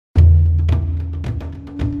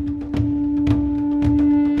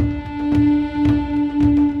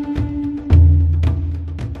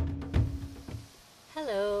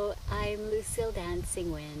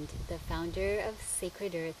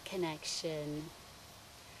connection.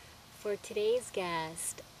 For today's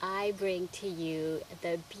guest, I bring to you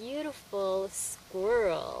the beautiful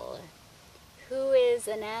squirrel, who is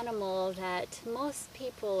an animal that most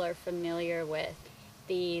people are familiar with.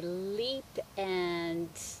 They leap and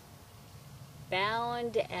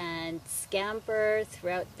bound and scamper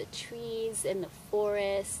throughout the trees in the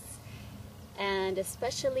forests, and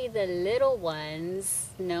especially the little ones,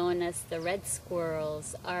 known as the red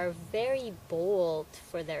squirrels, are very bold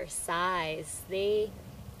for their size. They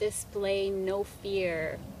display no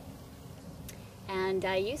fear. And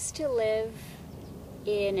I used to live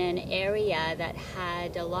in an area that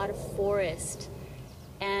had a lot of forest,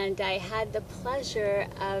 and I had the pleasure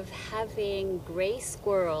of having gray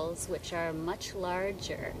squirrels, which are much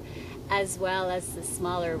larger, as well as the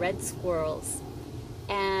smaller red squirrels.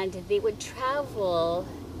 And they would travel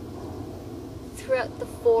throughout the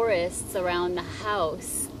forests around the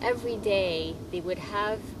house every day. They would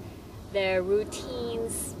have their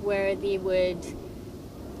routines where they would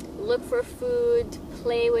look for food,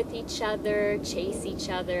 play with each other, chase each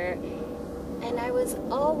other. And I was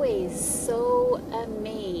always so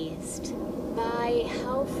amazed by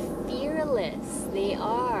how fearless they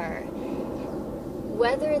are.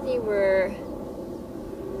 Whether they were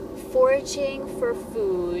foraging for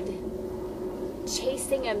food,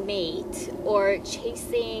 chasing a mate, or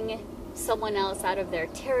chasing someone else out of their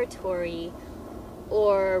territory,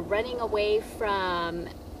 or running away from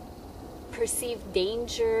perceived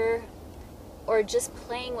danger, or just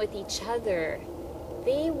playing with each other,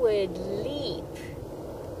 they would leap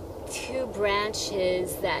to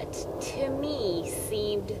branches that to me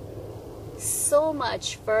seemed so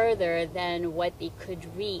much further than what they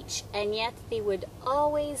could reach, and yet they would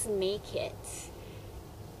always make it.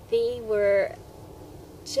 They were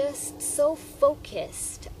just so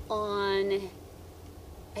focused on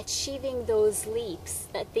achieving those leaps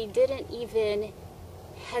that they didn't even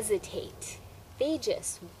hesitate. They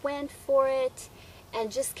just went for it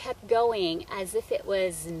and just kept going as if it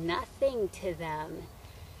was nothing to them.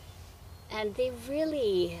 And they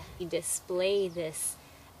really display this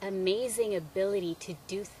amazing ability to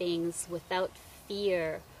do things without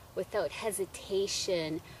fear, without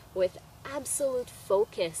hesitation, with absolute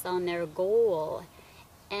focus on their goal.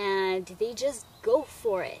 And they just go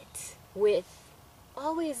for it with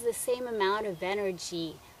always the same amount of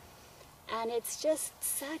energy. And it's just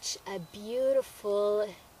such a beautiful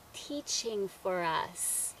teaching for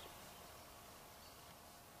us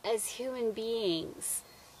as human beings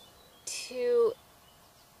to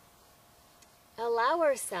allow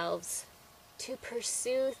ourselves to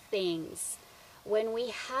pursue things when we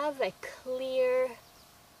have a clear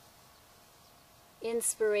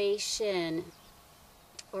inspiration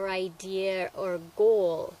or idea or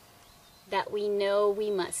goal that we know we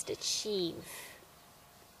must achieve.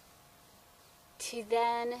 To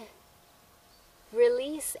then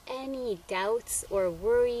release any doubts or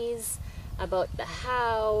worries about the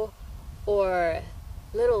how, or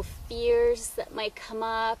little fears that might come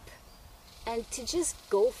up, and to just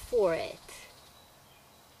go for it.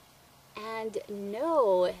 And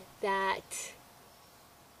know that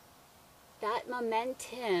that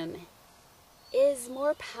momentum is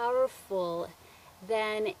more powerful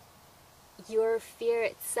than your fear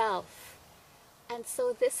itself. And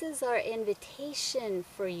so this is our invitation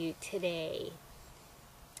for you today,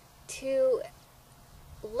 to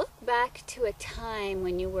look back to a time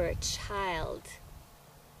when you were a child,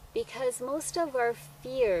 because most of our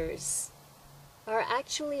fears are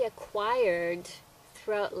actually acquired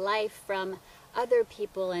throughout life from other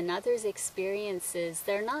people and others' experiences.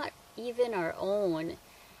 They're not even our own.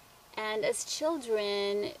 And as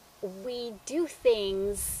children, we do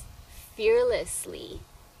things fearlessly.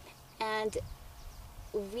 And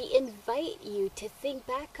we invite you to think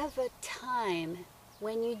back of a time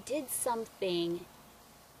when you did something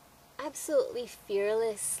absolutely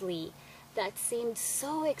fearlessly that seemed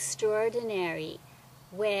so extraordinary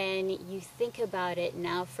when you think about it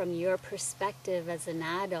now from your perspective as an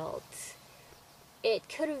adult. It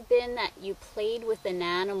could have been that you played with an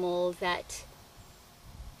animal that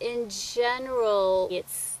in general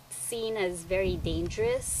it's seen as very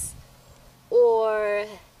dangerous, or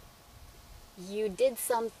you did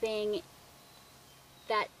something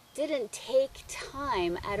that didn't take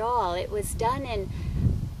time at all. It was done in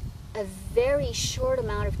a very short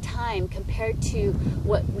amount of time compared to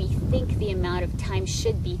what we think the amount of time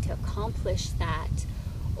should be to accomplish that.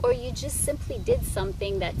 Or you just simply did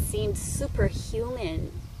something that seemed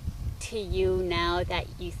superhuman to you now that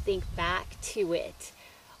you think back to it.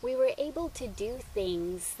 We were able to do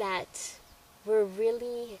things that were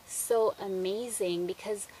really so amazing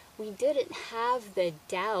because we didn't have the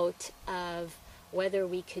doubt of whether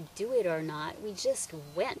we could do it or not. We just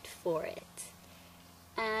went for it.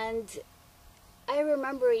 And I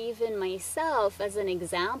remember even myself as an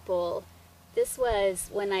example. This was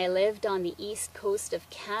when I lived on the east coast of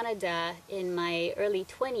Canada in my early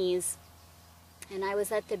 20s, and I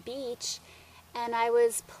was at the beach and I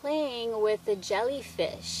was playing with the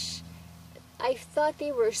jellyfish. I thought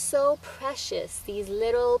they were so precious, these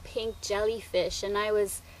little pink jellyfish, and I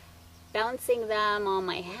was bouncing them on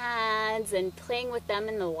my hands and playing with them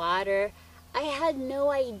in the water. I had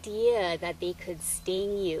no idea that they could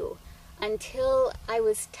sting you until I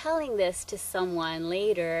was telling this to someone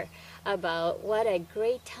later about what a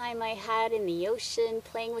great time I had in the ocean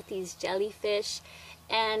playing with these jellyfish,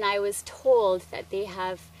 and I was told that they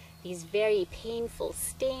have these very painful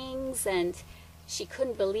stings, and she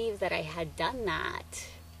couldn't believe that I had done that.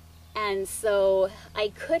 And so I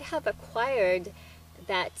could have acquired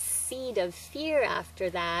that seed of fear after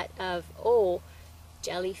that of, oh,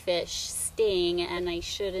 jellyfish sting and I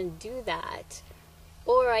shouldn't do that.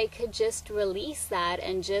 Or I could just release that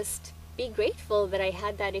and just be grateful that I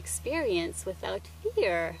had that experience without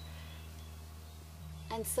fear.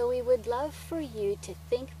 And so we would love for you to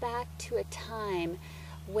think back to a time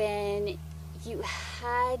when you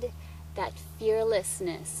had that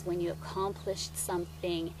fearlessness, when you accomplished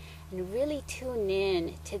something, and really tune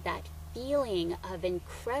in to that feeling of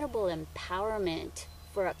incredible empowerment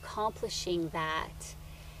for accomplishing that.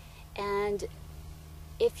 And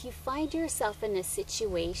if you find yourself in a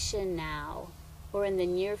situation now or in the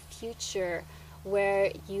near future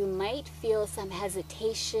where you might feel some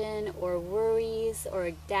hesitation or worries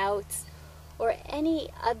or doubts or any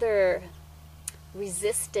other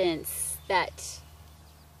resistance that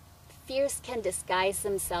fears can disguise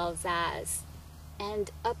themselves as,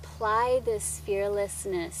 and apply this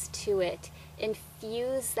fearlessness to it.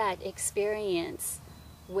 Infuse that experience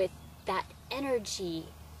with that energy,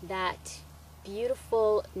 that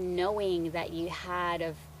beautiful knowing that you had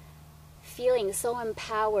of feeling so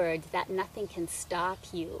empowered that nothing can stop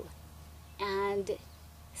you. And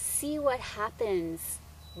see what happens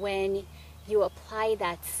when you apply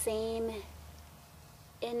that same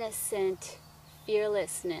innocent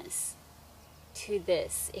fearlessness to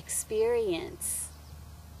this experience.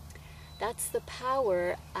 That's the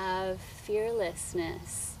power of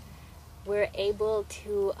fearlessness. We're able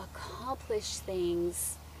to accomplish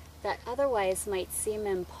things that otherwise might seem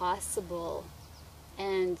impossible.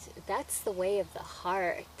 And that's the way of the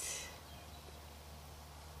heart.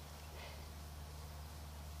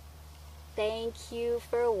 Thank you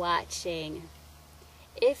for watching.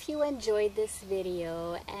 If you enjoyed this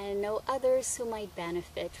video and know others who might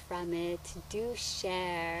benefit from it, do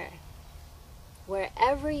share.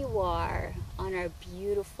 Wherever you are on our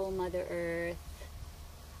beautiful Mother Earth,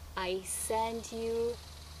 I send you